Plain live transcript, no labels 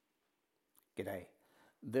G'day.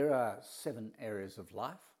 There are 7 areas of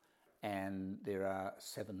life, and there are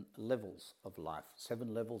 7 levels of life,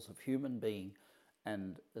 7 levels of human being,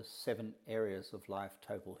 and the 7 areas of life,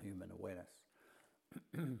 total human awareness.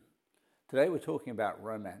 Today we're talking about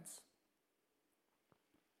romance.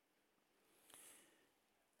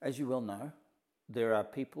 As you well know, there are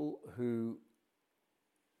people whose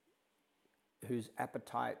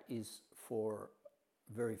appetite is for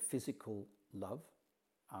very physical love,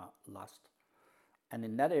 lust. And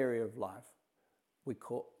in that area of life, we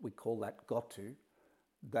call that got to.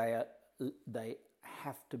 They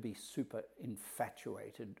have to be super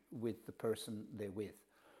infatuated with the person they're with.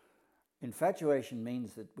 Infatuation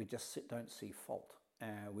means that we just don't see fault.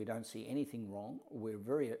 We don't see anything wrong. We're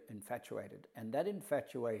very infatuated. And that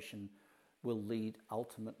infatuation will lead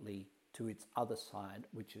ultimately to its other side,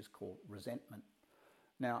 which is called resentment.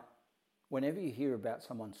 Now, whenever you hear about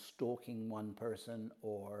someone stalking one person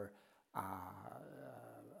or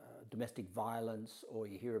domestic violence, or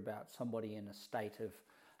you hear about somebody in a state of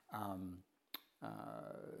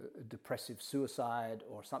depressive suicide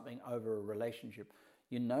or something over a relationship,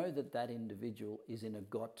 you know that that individual is in a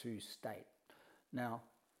got-to state. Now,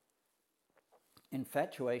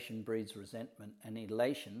 infatuation breeds resentment, and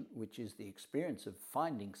elation, which is the experience of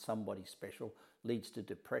finding somebody special, leads to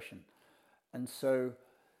depression. And so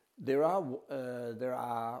there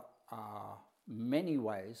are many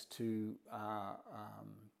ways to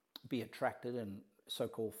be attracted and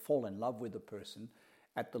so-called fall in love with a person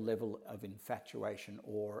at the level of infatuation,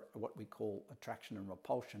 or what we call attraction and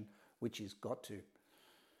repulsion, which is got to.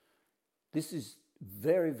 This is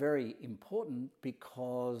very, very important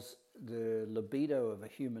because the libido of a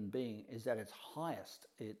human being is at its highest,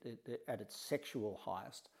 at its sexual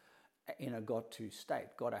highest, in a got to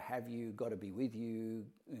state. Got to have you, got to be with you,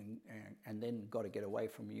 and then got to get away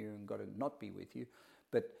from you and got to not be with you.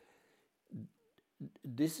 But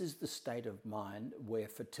this is the state of mind where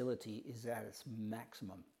fertility is at its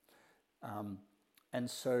maximum. And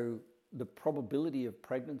so the probability of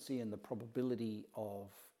pregnancy and the probability of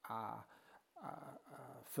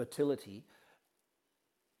fertility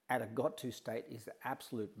at a got-to state is the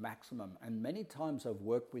absolute maximum. And many times I've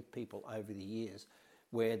worked with people over the years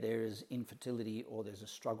where there is infertility or there's a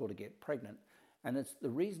struggle to get pregnant. And the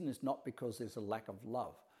reason is not because there's a lack of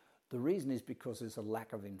love. The reason is because there's a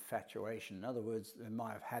lack of infatuation. In other words, they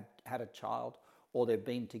might have had a child, or they've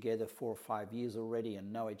been together 4 or 5 years already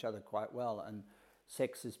and know each other quite well, and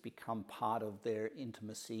sex has become part of their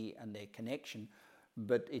intimacy and their connection,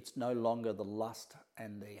 but it's no longer the lust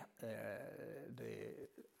and the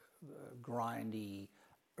grindy,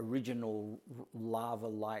 original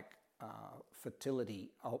lava-like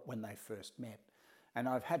fertility when they first met. And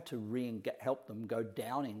I've had to help them go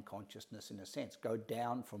down in consciousness, in a sense, go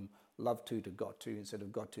down from love to got to instead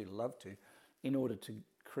of got to love to, in order to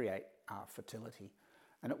create fertility.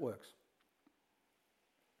 And it works.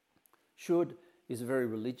 Should is a very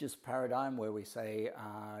religious paradigm where we say,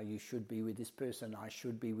 you should be with this person, I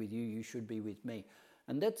should be with you, you should be with me.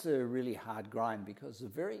 And that's a really hard grind because it's a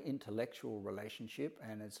very intellectual relationship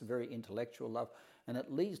and it's a very intellectual love, and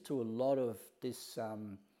it leads to a lot of this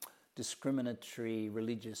discriminatory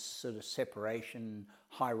religious sort of separation,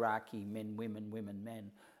 hierarchy, men, women, women, men,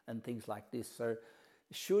 and things like this. So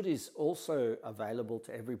should is also available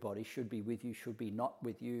to everybody. Should be with you, should be not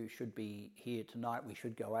with you, should be here tonight, we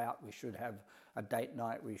should go out, we should have a date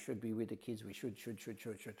night, we should be with the kids, we should.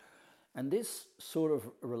 And this sort of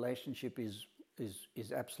relationship is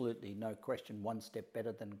absolutely, no question, one step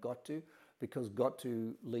better than got to, because got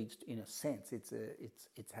to leads, in a sense,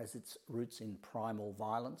 it has its roots in primal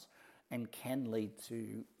violence and can lead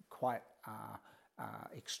to quite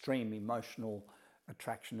extreme emotional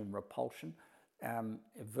attraction and repulsion,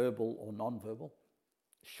 verbal or non-verbal.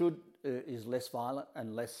 Should is less violent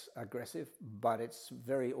and less aggressive, but it's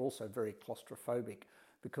also very claustrophobic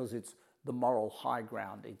because it's the moral high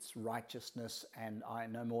ground. It's righteousness, and I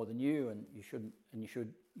know more than you, and you shouldn't, and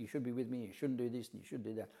you should be with me. You shouldn't do this, and you should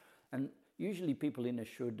do that. And usually, people in a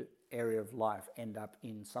should area of life end up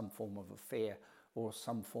in some form of affair or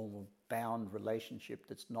some form of bound relationship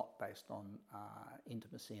that's not based on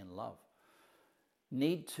intimacy and love.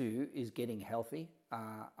 Need to is getting healthy.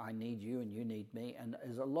 I need you and you need me. And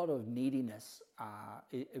there's a lot of neediness.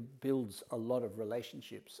 It builds a lot of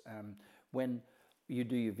relationships. When you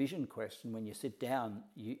do your vision quest, and when you sit down,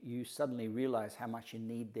 you suddenly realize how much you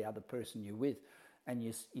need the other person you're with. And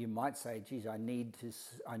you might say, geez, I need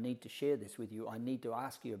to share this with you. I need to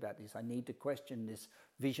ask you about this. I need to question this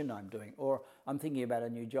vision I'm doing. Or I'm thinking about a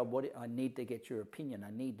new job. I need to get your opinion.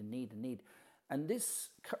 I need. And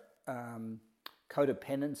this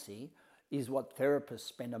codependency is what therapists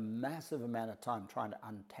spend a massive amount of time trying to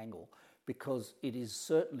untangle, because it is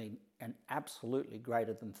certainly and absolutely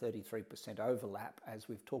greater than 33% overlap, as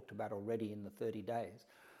we've talked about already in the 30 days.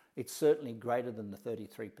 It's certainly greater than the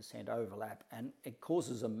 33% overlap, and it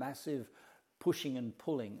causes a massive pushing and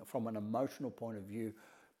pulling from an emotional point of view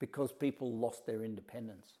because people lost their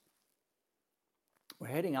independence. We're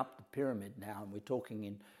heading up the pyramid now, and we're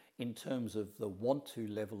talking in terms of the want-to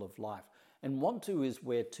level of life. And want-to is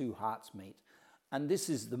where two hearts meet. And this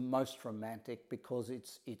is the most romantic because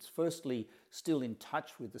it's firstly still in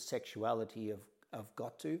touch with the sexuality of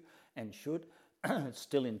got to and should. It's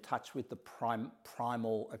still in touch with the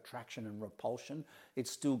primal attraction and repulsion. It's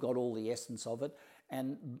still got all the essence of it.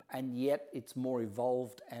 And yet it's more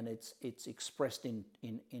evolved, and it's expressed in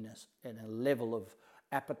a level of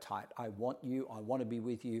appetite. I want you, I want to be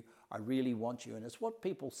with you, I really want you. And it's what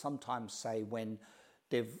people sometimes say when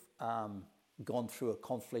they've gone through a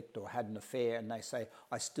conflict or had an affair, and they say,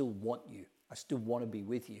 I still want you, I still want to be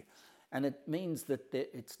with you. And it means that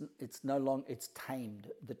it's no longer, it's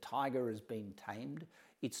tamed. The tiger has been tamed.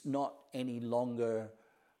 It's not any longer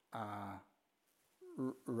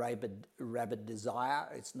rabid desire.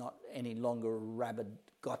 It's not any longer rabid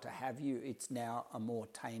got to have you. It's now a more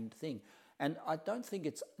tamed thing. And I don't think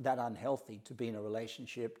it's that unhealthy to be in a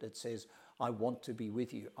relationship that says, I want to be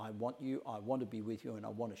with you, I want to be with you, and I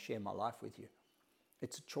want to share my life with you.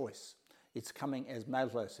 It's a choice. It's coming, as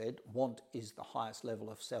Maslow said, want is the highest level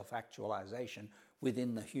of self-actualization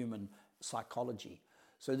within the human psychology.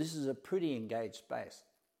 So this is a pretty engaged space.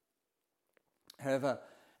 However,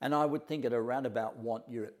 and I would think at around about want,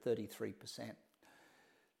 you're at 33%.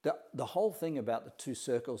 The whole thing about the two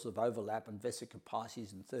circles of overlap and Vesica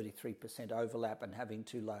Pisces and 33% overlap and having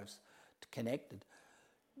two lives connected,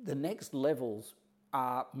 the next levels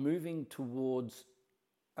are moving towards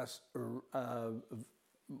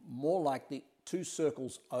more like the two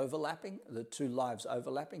circles overlapping, the two lives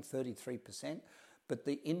overlapping, 33%, but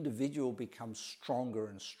the individual becomes stronger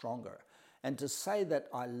and stronger. And to say that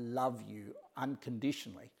I love you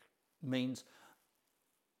unconditionally means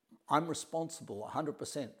I'm responsible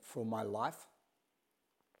 100% for my life.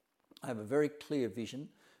 I have a very clear vision,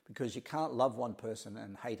 because you can't love one person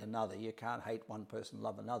and hate another. You can't hate one person,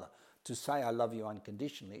 love another. To say I love you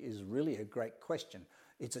unconditionally is really a great question.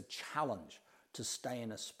 It's a challenge to stay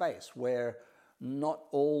in a space where not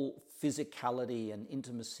all physicality and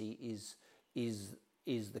intimacy is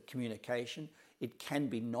the communication. It can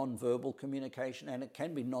be non-verbal communication, and it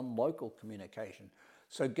can be non-local communication.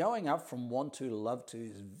 So going up from want to love to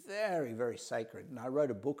is very, very sacred. And I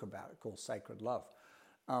wrote a book about it called Sacred Love.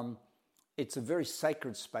 It's a very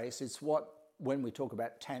sacred space. It's what, when we talk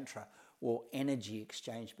about Tantra or energy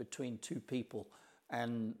exchange between two people,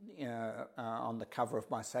 and on the cover of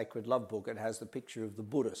my Sacred Love book, it has the picture of the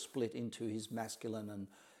Buddha split into his masculine and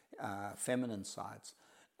feminine sides.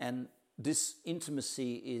 And this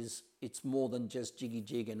intimacy it's more than just jiggy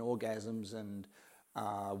jig and orgasms and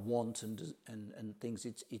want and things.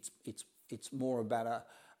 It's more about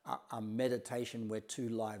a meditation where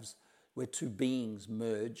two beings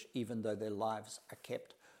merge, even though their lives are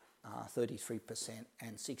kept 33%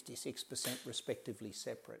 and 66% respectively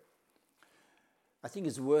separate. I think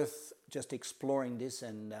it's worth just exploring this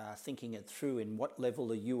and thinking it through. In what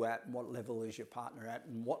level are you at, and what level is your partner at,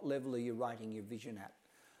 and what level are you writing your vision at?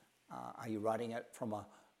 Are you writing it from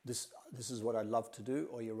this is what I love to do,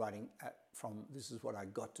 or you're writing at from this is what I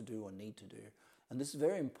got to do or need to do? And this is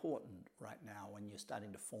very important right now when you're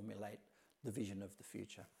starting to formulate the vision of the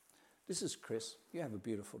future. This is Chris. You have a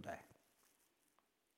beautiful day.